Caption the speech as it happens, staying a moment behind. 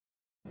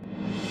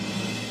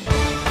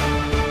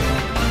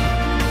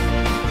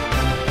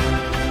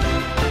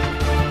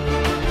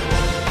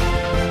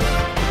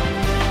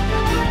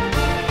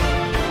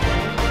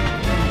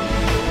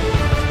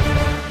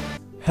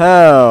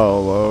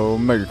Hello,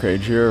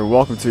 MegaCrage here.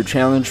 Welcome to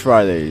Challenge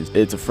Fridays.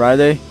 It's a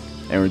Friday,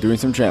 and we're doing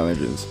some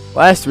challenges.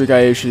 Last week I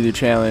issued the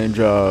challenge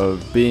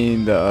of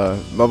being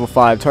the level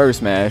 5 target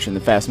smash in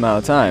the fast amount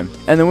of time.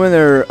 And the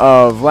winner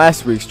of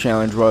last week's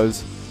challenge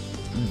was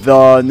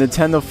the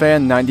Nintendo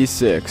Fan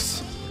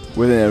 96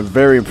 within a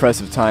very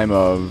impressive time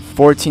of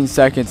 14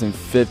 seconds and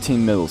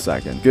 15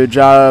 milliseconds. Good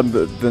job,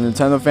 the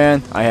Nintendo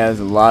Fan. I had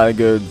a lot of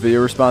good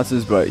video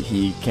responses, but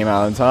he came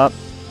out on top.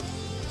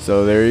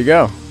 So there you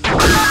go.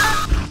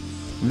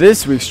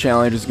 This week's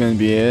challenge is going to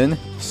be in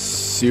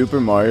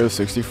Super Mario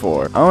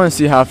 64. I want to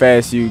see how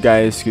fast you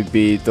guys could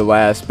beat the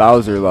last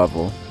Bowser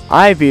level.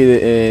 I beat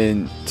it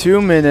in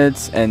 2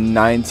 minutes and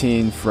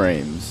 19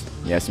 frames.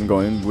 Yes, I'm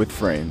going with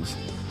frames.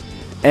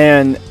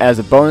 And as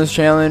a bonus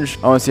challenge,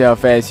 I want to see how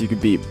fast you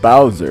could beat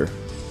Bowser.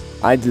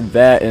 I did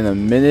that in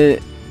 1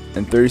 minute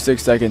and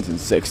 36 seconds and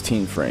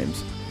 16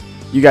 frames.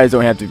 You guys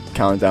don't have to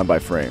count it down by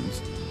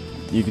frames.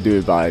 You can do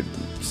it by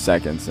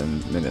seconds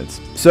and minutes.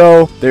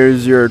 So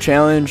there's your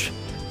challenge.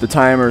 The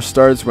timer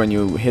starts when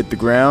you hit the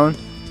ground,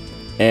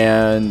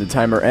 and the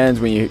timer ends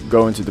when you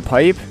go into the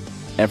pipe.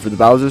 And for the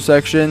Bowser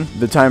section,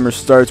 the timer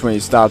starts when he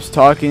stops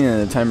talking,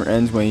 and the timer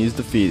ends when he's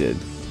defeated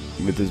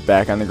with his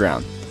back on the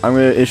ground. I'm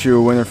going to issue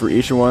a winner for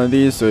each one of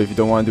these, so if you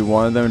don't want to do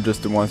one of them,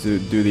 just want to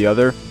do the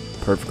other,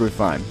 perfectly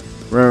fine.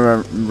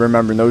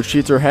 Remember, no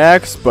cheats or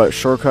hacks, but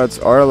shortcuts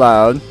are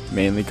allowed,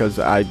 mainly because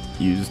I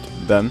used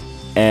them.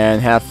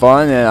 And have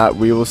fun, and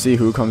we will see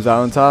who comes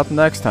out on top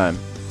next time.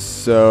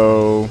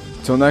 So,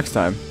 till next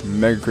time,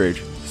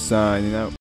 MegaCrage signing out.